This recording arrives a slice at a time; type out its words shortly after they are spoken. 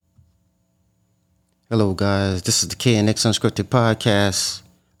Hello, guys. This is the KNX Unscripted Podcast.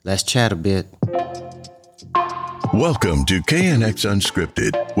 Let's chat a bit. Welcome to KNX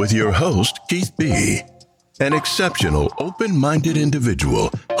Unscripted with your host, Keith B., an exceptional, open-minded individual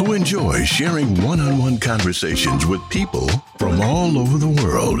who enjoys sharing one-on-one conversations with people from all over the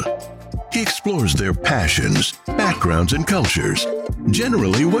world. He explores their passions, backgrounds, and cultures,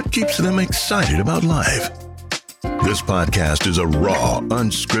 generally what keeps them excited about life. This podcast is a raw,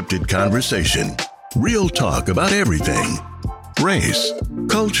 unscripted conversation. Real talk about everything. Race,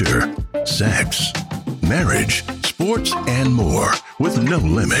 culture, sex, marriage, sports, and more with no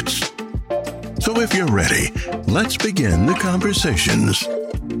limits. So if you're ready, let's begin the conversations.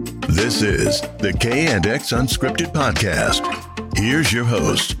 This is the KNX Unscripted Podcast. Here's your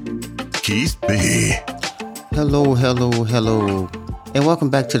host, Keith B. Hello, and welcome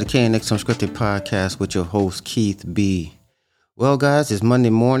back to the KNX Unscripted Podcast with your host, Keith B. Well, guys, it's Monday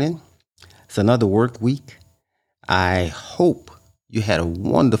morning. It's another work week. I hope you had a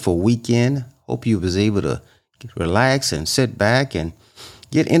wonderful weekend. Hope you was able to relax and sit back and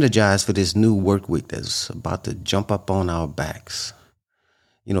get energized for this new work week that's about to jump up on our backs.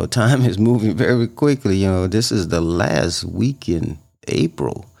 You know, time is moving very quickly. You know, this is the last week in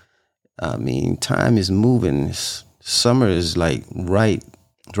April. I mean, time is moving. Summer is like right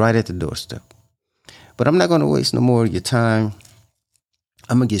at the doorstep. But I'm not going to waste no more of your time.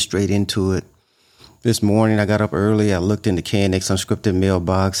 I'm going to get straight into it. This morning, I got up early. I looked in the KNX Unscripted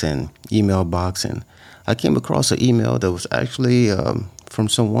mailbox and email box, and I came across an email that was actually from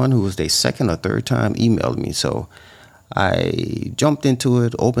someone who was their second or third time emailing me. So I jumped into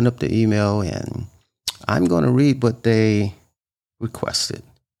it, opened up the email, and I'm going to read what they requested.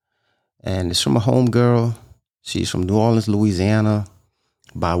 And it's from a homegirl. She's from New Orleans, Louisiana,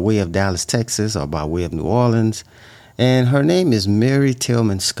 by way of Dallas, Texas, or by way of New Orleans. And her name is Mary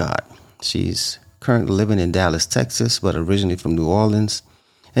Tillman Scott. She's currently living in Dallas, Texas, but originally from New Orleans.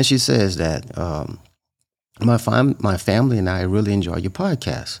 And she says that my family and I really enjoy your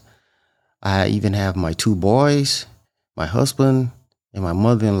podcast. I even have my two boys, my husband, and my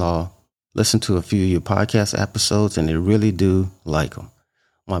mother-in-law listen to a few of your podcast episodes, and they really do like them.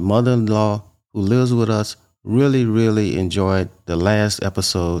 My mother-in-law, who lives with us, really enjoyed the last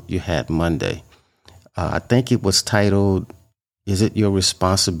episode you had Monday. I think it was titled, "Is it your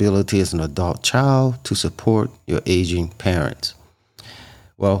responsibility as an adult child to support your aging parents?"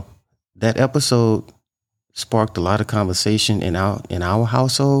 Well, that episode sparked a lot of conversation in our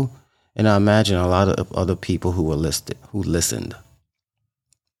household, and I imagine a lot of other people who listened.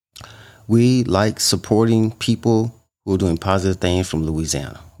 We like supporting people who are doing positive things from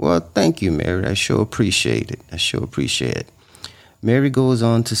Louisiana. Well, thank you, Mary. I sure appreciate it. Mary goes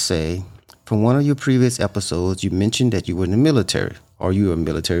on to say, from one of your previous episodes, you mentioned that you were in the military, or you were a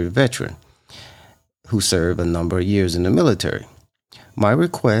military veteran who served a number of years in the military. My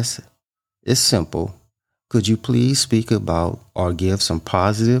request is simple. Could you please speak about or give some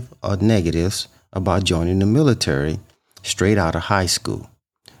positive or negatives about joining the military straight out of high school?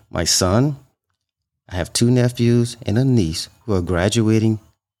 My son, I have two nephews and a niece who are graduating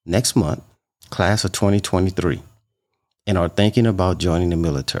next month, class of 2023, and are thinking about joining the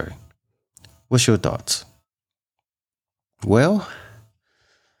military. What's your thoughts? Well,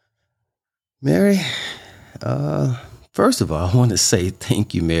 Mary, first of all, I want to say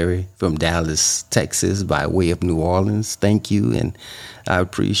thank you, Mary, from Dallas, Texas, by way of New Orleans. Thank you, and I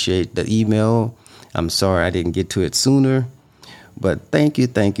appreciate the email. I'm sorry I didn't get to it sooner, but thank you.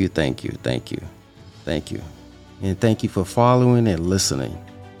 And thank you for following and listening.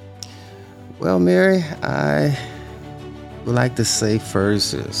 Well, Mary, I would like to say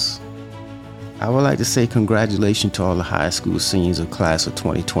first is, I would like to say congratulations to all the high school seniors of class of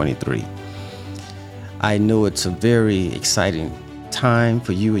 2023. I know it's a very exciting time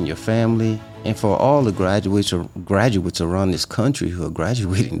for you and your family, and for all the graduates around this country who are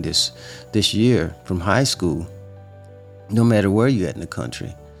graduating this year from high school, no matter where you're at in the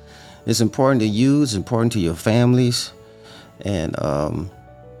country. It's important to you, it's important to your families, and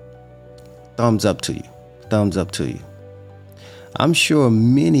thumbs up to you. I'm sure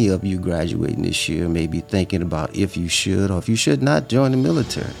many of you graduating this year may be thinking about if you should or if you should not join the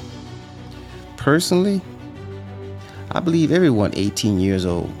military. Personally, I believe everyone 18 years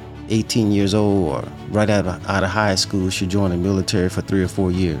old or right out of high school should join the military for 3 or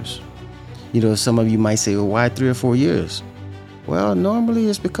 4 years. You know, some of you might say, well, why 3 or 4 years? Well, normally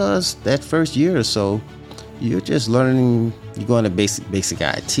it's because that first year or so, you're just learning. You're going to basic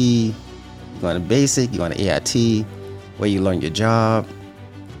IT, you're going to basic, you're going to AIT, where you learn your job.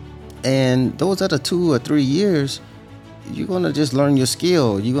 And those other 2 or 3 years, you're going to just learn your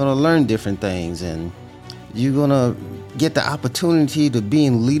skill. You're going to learn different things. And You're going to get the opportunity to be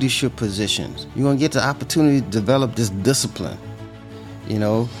in leadership positions. You're going to get the opportunity to develop this discipline.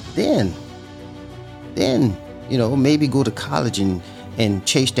 Then, maybe go to college and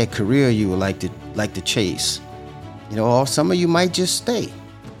chase that career you would like to chase. Or some of you might just stay.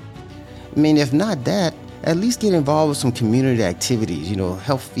 If not that, at least get involved with some community activities,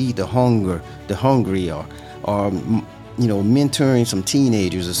 help feed the hungry, or mentoring some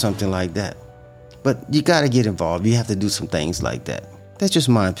teenagers or something like that. But you got to get involved. You have to do some things like that. That's just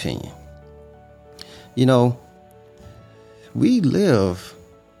my opinion. We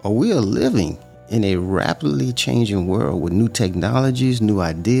are living in a rapidly changing world with new technologies, new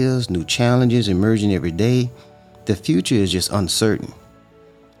ideas, new challenges emerging every day. The future is just uncertain,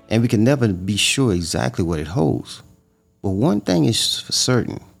 and we can never be sure exactly what it holds. But one thing is for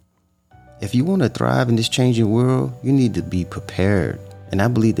certain. If you want to thrive in this changing world, you need to be prepared. And I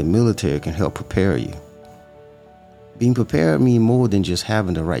believe the military can help prepare you. Being prepared means more than just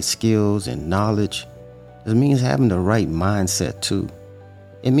having the right skills and knowledge. It means having the right mindset too.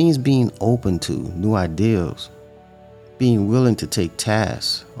 It means being open to new ideas, being willing to take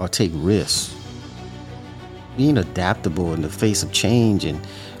tasks or take risks, being adaptable in the face of change, and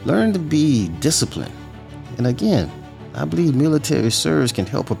learn to be disciplined. And again, I believe military service can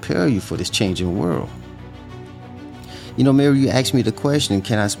help prepare you for this changing world. Mary, you asked me the question,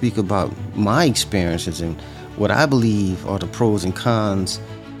 can I speak about my experiences and what I believe are the pros and cons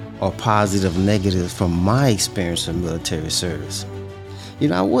or positive, negatives from my experience in military service.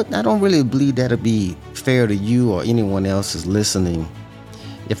 I don't really believe that'll be fair to you or anyone else is listening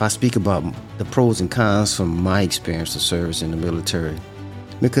if I speak about the pros and cons from my experience of service in the military,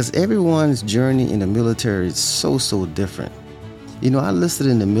 because everyone's journey in the military is so different. I enlisted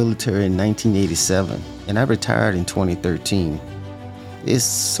in the military in 1987 and I retired in 2013. It's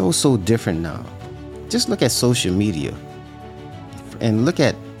so different now. Just look at social media and look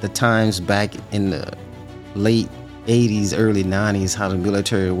at the times back in the late 80s, early 90s, how the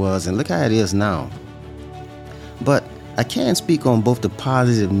military was, and look how it is now. But I can speak on both the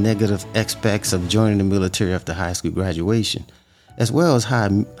positive and negative aspects of joining the military after high school graduation, as well as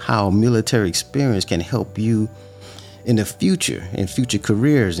how military experience can help you in the future and future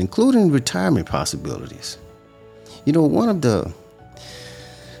careers, including retirement possibilities. One of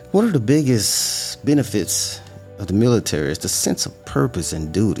the biggest benefits of the military is the sense of purpose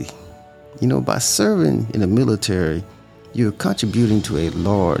and duty. By serving in the military, you're contributing to a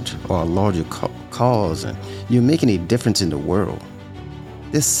larger cause, and you're making a difference in the world.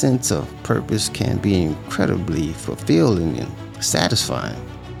 This sense of purpose can be incredibly fulfilling and satisfying.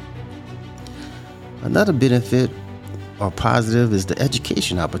 Another benefit or positive is the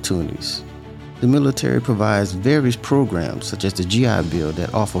education opportunities. The military provides various programs such as the GI Bill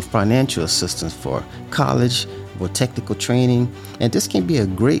that offer financial assistance for college or technical training, and this can be a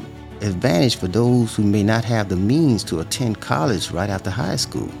great advantage for those who may not have the means to attend college right after high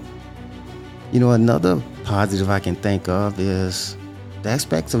school. Another positive I can think of is the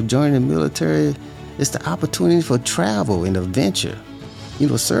aspects of joining the military is the opportunity for travel and adventure.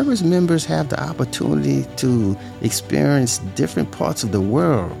 Service members have the opportunity to experience different parts of the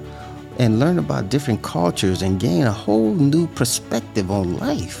world and learn about different cultures and gain a whole new perspective on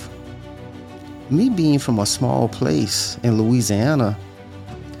life. Me being from a small place in Louisiana,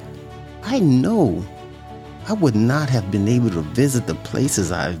 I know I would not have been able to visit the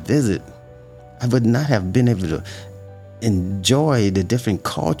places I visit. I would not have been able to enjoy the different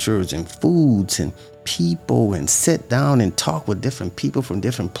cultures and foods and people and sit down and talk with different people from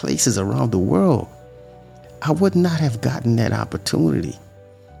different places around the world. I would not have gotten that opportunity.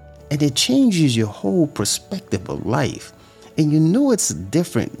 And it changes your whole perspective of life. And it's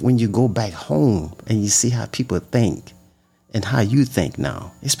different when you go back home and you see how people think and how you think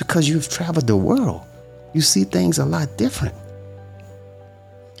now. It's because you've traveled the world. You see things a lot different.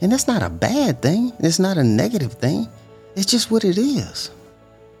 And that's not a bad thing. It's not a negative thing. It's just what it is.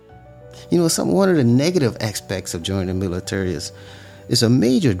 One of the negative aspects of joining the military is a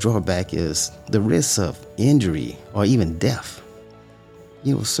major drawback is the risk of injury or even death.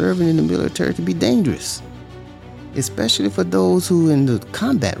 Serving in the military can be dangerous, especially for those who in the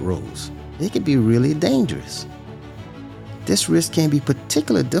combat roles. It can be really dangerous. This risk can be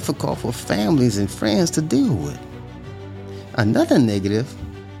particularly difficult for families and friends to deal with. Another negative,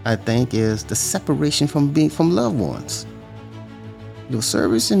 I think, is the separation from loved ones.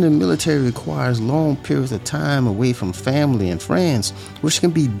 Service in the military requires long periods of time away from family and friends, which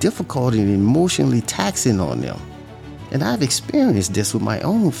can be difficult and emotionally taxing on them. And I've experienced this with my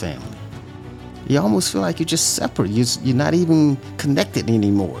own family. You almost feel like you're just separate. You're not even connected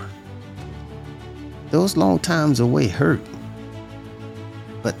anymore. Those long times away hurt.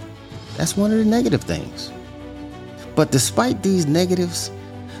 But that's one of the negative things. But despite these negatives,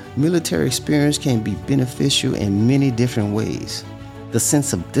 military experience can be beneficial in many different ways. The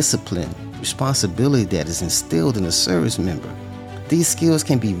sense of discipline, responsibility that is instilled in a service member. These skills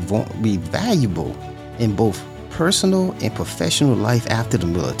can be valuable in both personal and professional life after the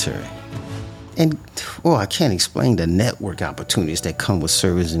military. And, I can't explain the network opportunities that come with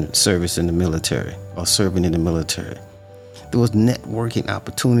service in the military or serving in the military. Those networking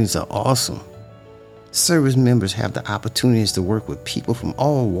opportunities are awesome. Service members have the opportunities to work with people from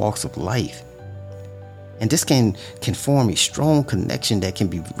all walks of life. And this can form a strong connection that can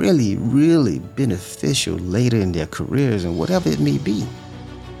be really, really beneficial later in their careers and whatever it may be.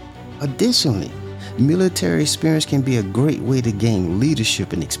 Additionally, military experience can be a great way to gain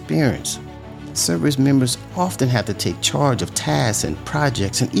leadership and experience. Service members often have to take charge of tasks and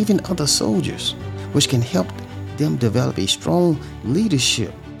projects and even other soldiers, which can help them develop a strong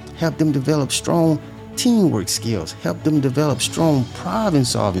leadership, help them develop strong teamwork skills, help them develop strong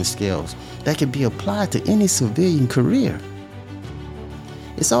problem-solving skills that can be applied to any civilian career.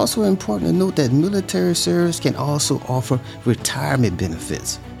 It's also important to note that military service can also offer retirement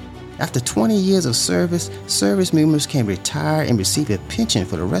benefits. After 20 years of service members can retire and receive a pension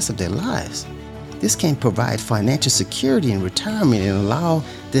for the rest of their lives. This can provide financial security in retirement and allow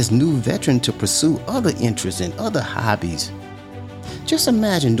this new veteran to pursue other interests and other hobbies. Just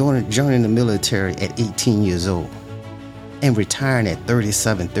imagine joining the military at 18 years old and retiring at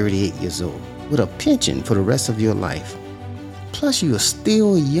 37, 38 years old with a pension for the rest of your life. Plus, you are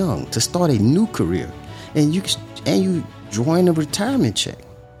still young to start a new career and you join a retirement check.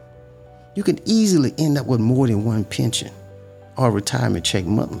 You can easily end up with more than one pension or retirement check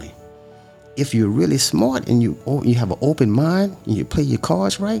monthly. If you're really smart and you have an open mind and you play your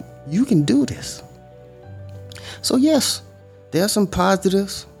cards right, you can do this. So yes, there are some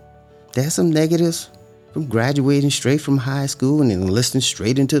positives, there are some negatives from graduating straight from high school and enlisting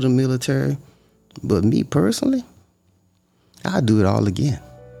straight into the military. But me personally, I'll do it all again.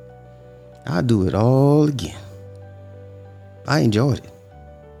 I'll do it all again. I enjoyed it.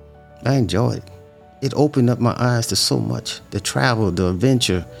 It opened up my eyes to so much. The travel, the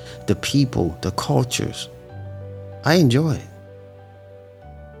adventure, the people, the cultures. I enjoyed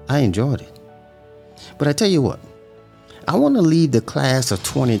it. But I tell you what, I want to leave the class of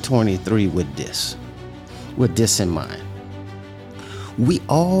 2023 with this in mind. We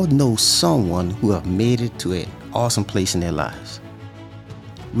all know someone who have made it to an awesome place in their lives.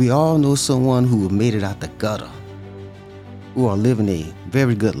 We all know someone who have made it out the gutter, who are living a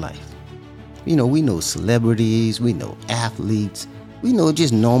very good life. We know celebrities, we know athletes, we know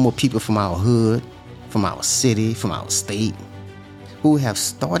just normal people from our hood, from our city, from our state, who have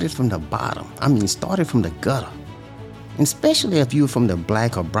started from the bottom. Started from the gutter. And especially if you're from the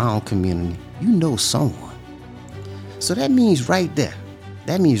black or brown community, you know someone. So that means right there,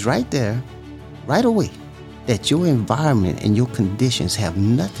 right away, that your environment and your conditions have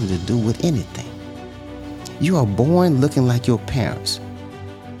nothing to do with anything. You are born looking like your parents.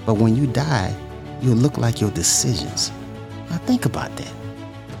 But when you die, you'll look like your decisions. Now think about that.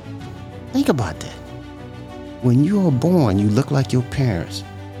 When you are born, you look like your parents.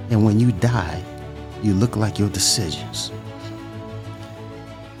 And when you die, you look like your decisions.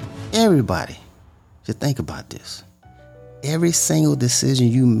 Everybody should think about this. Every single decision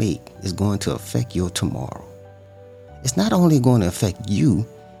you make is going to affect your tomorrow. It's not only going to affect you,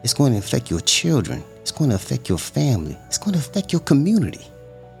 it's going to affect your children. It's going to affect your family. It's going to affect your community.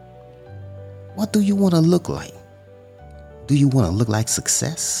 What do you want to look like? Do you want to look like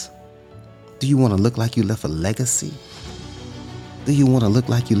success? Do you want to look like you left a legacy? Do you want to look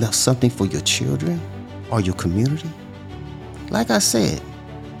like you left something for your children or your community? Like I said,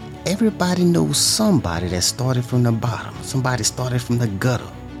 everybody knows somebody that started from the bottom. Somebody started from the gutter.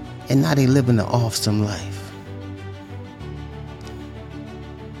 And now they living an awesome life.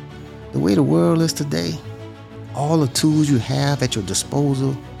 The way the world is today, all the tools you have at your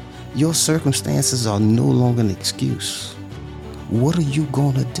disposal, your circumstances are no longer an excuse. What are you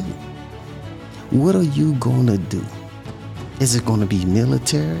going to do? Is it going to be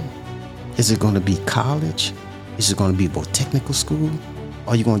military? Is it going to be college? Is it going to be more technical school?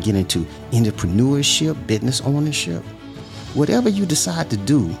 Are you going to get into entrepreneurship, business ownership? Whatever you decide to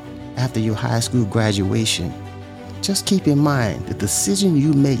do after your high school graduation, just keep in mind the decision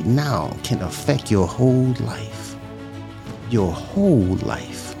you make now can affect your whole life. Your whole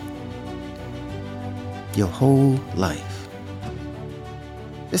life.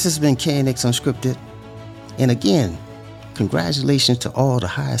 This has been KNX Unscripted. And again, Congratulations to all the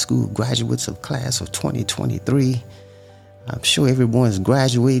high school graduates of class of 2023. I'm sure everyone's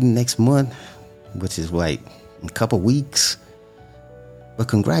graduating next month, which is like in a couple weeks. But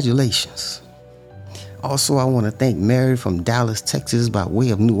congratulations. Also, I want to thank Mary from Dallas, Texas, by way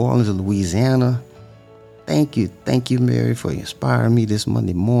of New Orleans, Louisiana. Thank you, Mary, for inspiring me this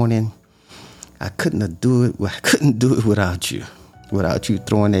Monday morning. I couldn't do it without you. Without you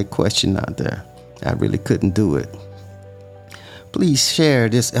throwing that question out there. I really couldn't do it. Please share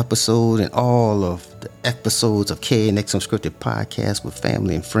this episode and all of the episodes of KNX Unscripted Podcast with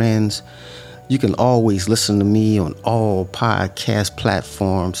family and friends. You can always listen to me on all podcast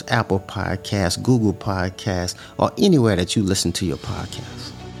platforms, Apple Podcasts, Google Podcasts, or anywhere that you listen to your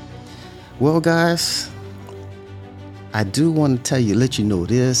podcast. Well, guys, I do want to let you know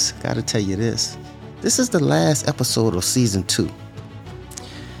this. Got to tell you this. This is the last episode of season 2.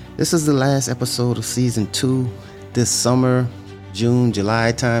 This is the last episode of season 2. This summer, June,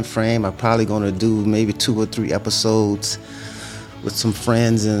 July time frame, I'm probably going to do maybe 2 or 3 episodes with some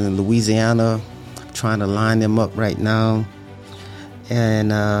friends in Louisiana. I'm trying to line them up right now. And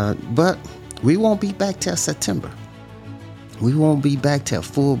but we won't be back till September. We won't be back till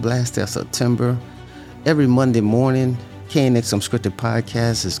full blast till September. Every Monday morning, KNX Unscripted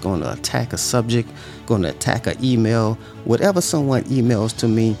Podcast is going to attack a subject, going to attack an email. Whatever someone emails to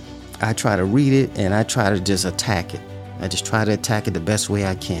me, I try to read it and I try to just attack it. I just try to attack it the best way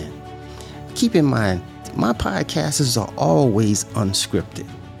I can. Keep in mind, my podcasts are always unscripted.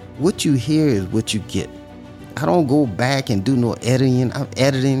 What you hear is what you get. I don't go back and do no editing. I'm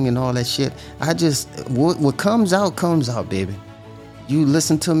editing and all that shit. I just, what comes out, baby. You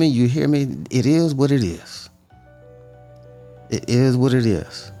listen to me, you hear me, it is what it is. It is what it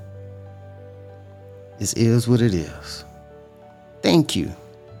is. It is what it is. Thank you.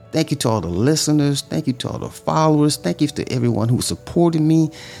 Thank you to all the listeners. Thank you to all the followers. Thank you to everyone who supported me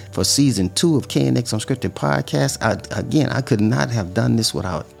for season 2 of KNX Unscripted Podcast. I could not have done this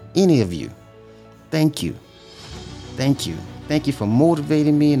without any of you. Thank you. Thank you. Thank you for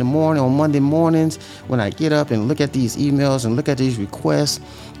motivating me in the morning, on Monday mornings, when I get up and look at these emails and look at these requests.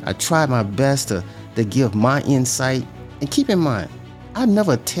 I try my best to give my insight. And keep in mind, I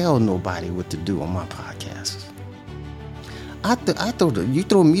never tell nobody what to do on my podcasts. You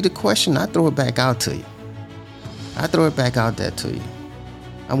throw me the question, I throw it back out to you. I throw it back out there to you.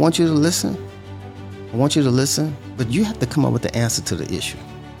 I want you to listen. But you have to come up with the answer to the issue.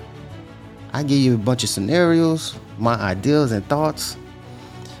 I give you a bunch of scenarios, my ideas and thoughts.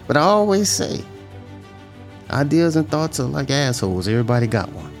 But I always say, ideas and thoughts are like assholes. Everybody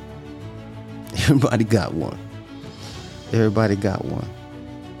got one. Everybody got one.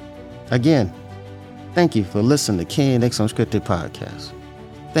 Again, thank you for listening to KNX Unscripted Podcast.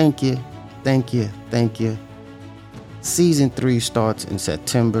 Thank you. Season 3 starts in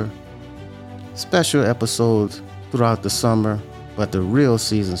September. Special episodes throughout the summer, but the real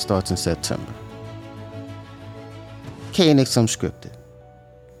season starts in September. KNX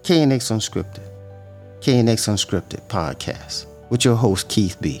Unscripted Podcast with your host,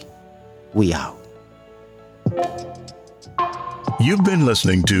 Keith B. We out. You've been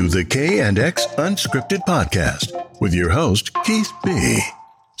listening to the K&X Unscripted Podcast with your host, Keith B.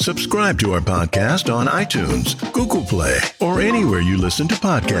 Subscribe to our podcast on iTunes, Google Play, or anywhere you listen to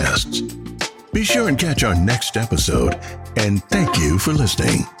podcasts. Be sure and catch our next episode, and thank you for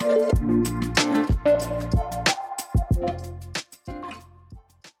listening.